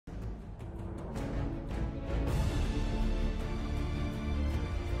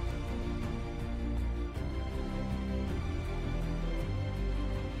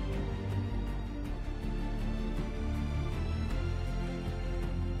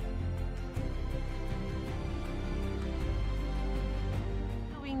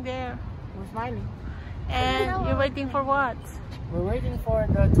smiling there. We're smiling. And you're waiting for what? We're waiting for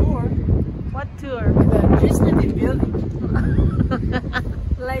the tour. What tour? The legislative building.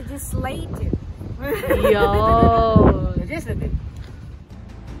 Legislative. Yo. Legislative.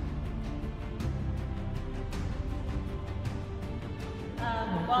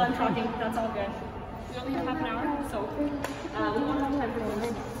 While I'm talking, that's all good. We only have half an hour, so we won't have time for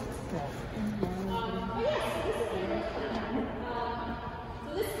more.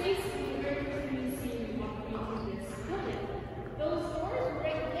 So this space is where you see this building. Those doors are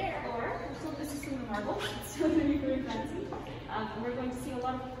right there, or so this is from the marble, so they're very fancy. And we're going to see a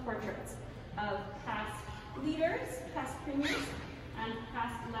lot of portraits of past leaders, past premiers, and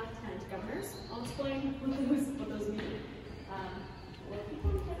past lieutenant governors. I'll explain what those mean. What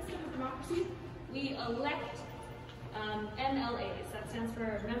people in democracy, we elect MLAs, that stands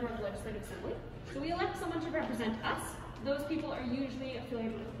for Member of the Legislative Assembly. So we elect someone to represent us. Those people are usually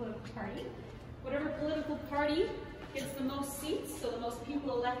affiliated with a political party. Whatever political party gets the most seats, so the most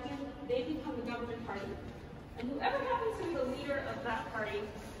people elected, they become the government party. And whoever happens to be the leader of that party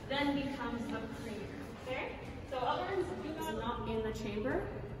then becomes the premier. Okay? So Albertans are not in the chamber.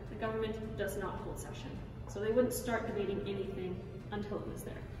 The government does not hold session. So they wouldn't start debating anything until it was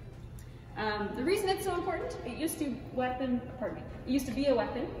there. The reason it's so important, it used to be a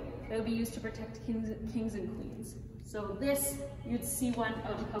weapon that would be used to protect kings and queens. So this, you'd see one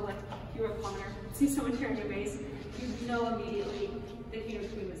out in public, if you were a commoner, see someone carrying a mace, you'd know immediately the king or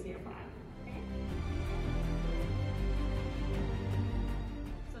queen was nearby.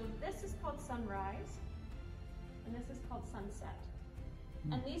 So this is called sunrise, and this is called sunset.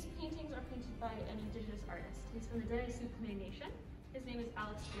 And these paintings are painted by an indigenous artist. He's from the Denisukme Nation. His name is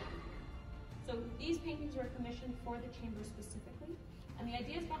Alex Young. So these paintings were commissioned for the chamber specifically. And the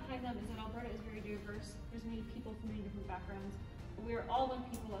ideas behind them is that Alberta is very diverse. There's many people from many different backgrounds. But we are all one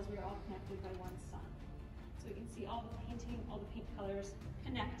people as we are all connected by one sun. So you can see all the painting, all the paint colors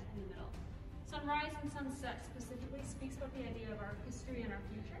connect in the middle. Sunrise and sunset specifically speaks about the idea of our history and our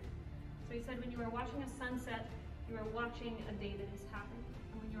future. So he said when you are watching a sunset, you are watching a day that has happened.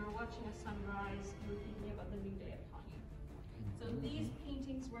 And when you are watching a sunrise, you are thinking about the new day upon you. So these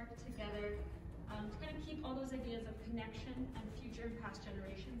paintings work together to kind of keep all those ideas of connection and future and past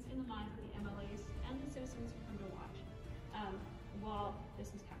generations in the minds of the MLAs and the citizens who come to watch while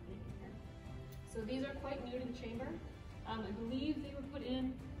this is happening here. So these are quite new to the chamber. I believe they were put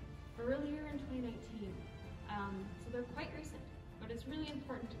in earlier in 2019. So they're quite recent, but it's really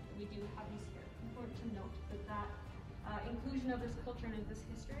important that we do have these here. Important to note that inclusion of this culture and of this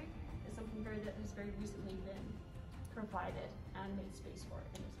history is something that has very recently been provided and made space for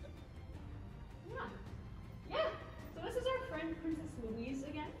in this book. Yeah. So this is our friend Princess Louise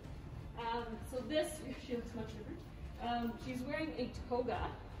again. So this, she looks much different. She's wearing a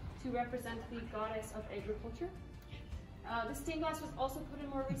toga to represent the goddess of agriculture. The stained glass was also put in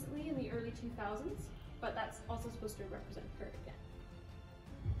more recently in the early 2000s, but that's also supposed to represent her again.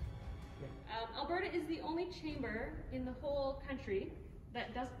 Alberta is the only chamber in the whole country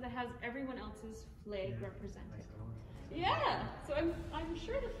that has everyone else's flag represented. Yeah, so I'm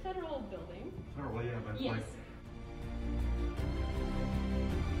sure the federal building. Federal, yeah, but yes. Like.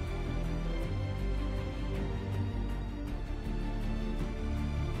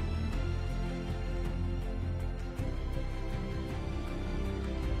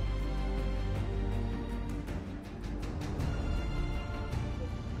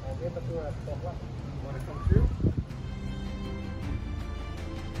 Want to come through?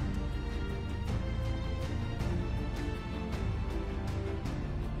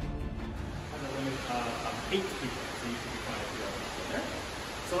 Of 8 people, so you can find it there.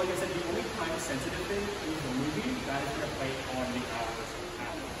 So like I said, the only time sensitive thing in the movie that is going to play on the hours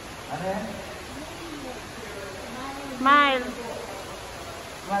after. Smile.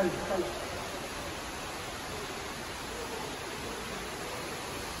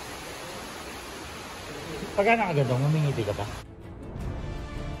 Pagka nakagadong, mamingiti ka pa?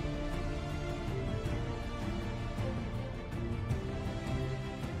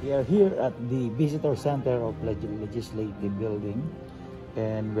 We are here at the visitor center of Legislative Building,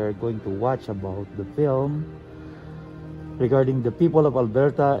 and we're going to watch about the film regarding the people of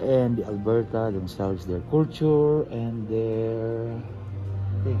Alberta and the Alberta themselves, their culture and their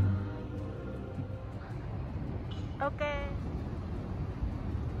thing. Okay.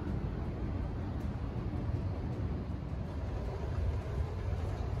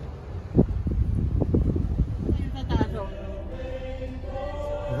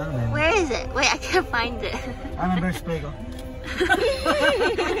 Where is it? Wait, I can't find it. I'm a best player.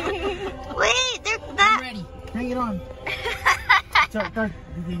 Wait, that. I'm ready. Bring it on.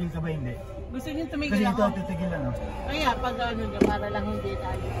 titigil ka ba hindi? Gusto niyo tumigil Kasi ito ako? titigil ano? Kaya pag ano niya, para lang hindi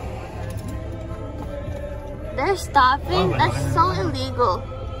tayo. They're stopping? That's so illegal.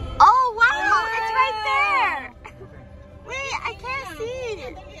 Oh wow! It's right there! Wait, I can't see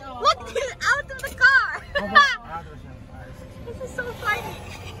it. Look, he's out of the car! This is so funny.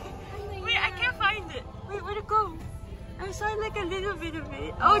 Wait, I can't find it. Wait, where'd it go? I saw like a little bit of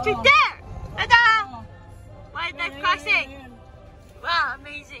it. Oh, it's right there! Ta-da! Wildlife crossing! Wow,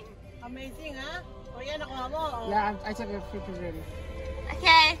 amazing. Amazing, ha? O yan, nakuha mo. Yeah, I took a picture already.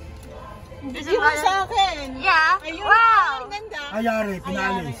 Okay. This is Di ba sa akin? Yeah. Ayun, Wow. ang ganda. Ayari,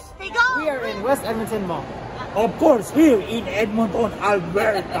 pinalis. Hey, go! We are in West Edmonton Mall. Of course, here in Edmonton,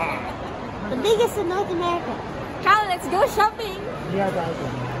 Alberta. The biggest in North America. Come, let's go shopping. Yeah, that's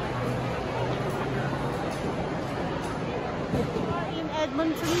In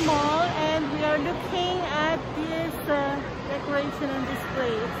Edmonton Mall, and we are looking at this decoration and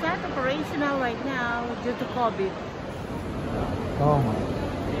display. It's not operational right now due to COVID. Oh my.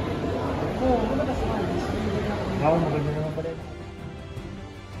 Ako, maganda naman pa rin.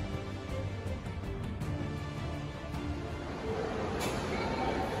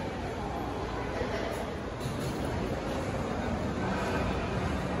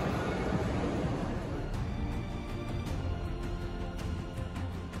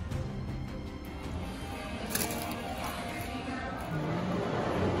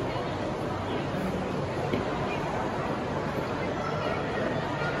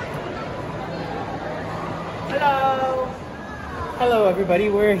 Hello,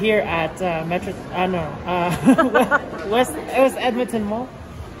 everybody. We're here at West Edmonton Mall.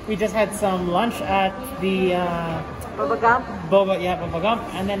 We just had some lunch at the Bubba Gump? Bubba Gump,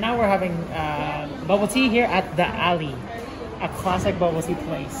 and then now we're having bubble tea here at the Alley, a classic bubble tea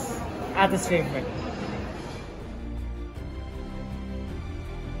place. Atta's favorite.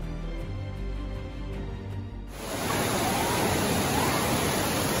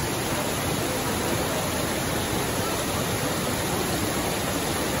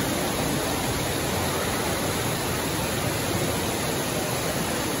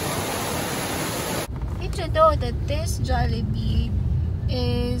 Did you know that this Jollibee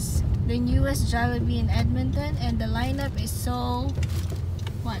is the newest Jollibee in Edmonton, and the lineup is so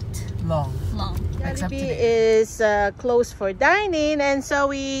long. Jollibee is closed for dining, and so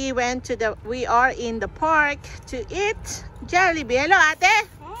we are in the park to eat Jollibee. Hello, ate.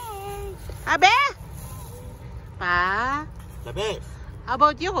 Hi. Abe? Pa? The best. How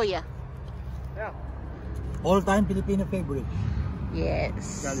about you, kuya? All-time Filipino favorite.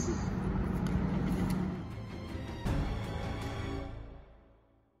 Yes. Jollibee.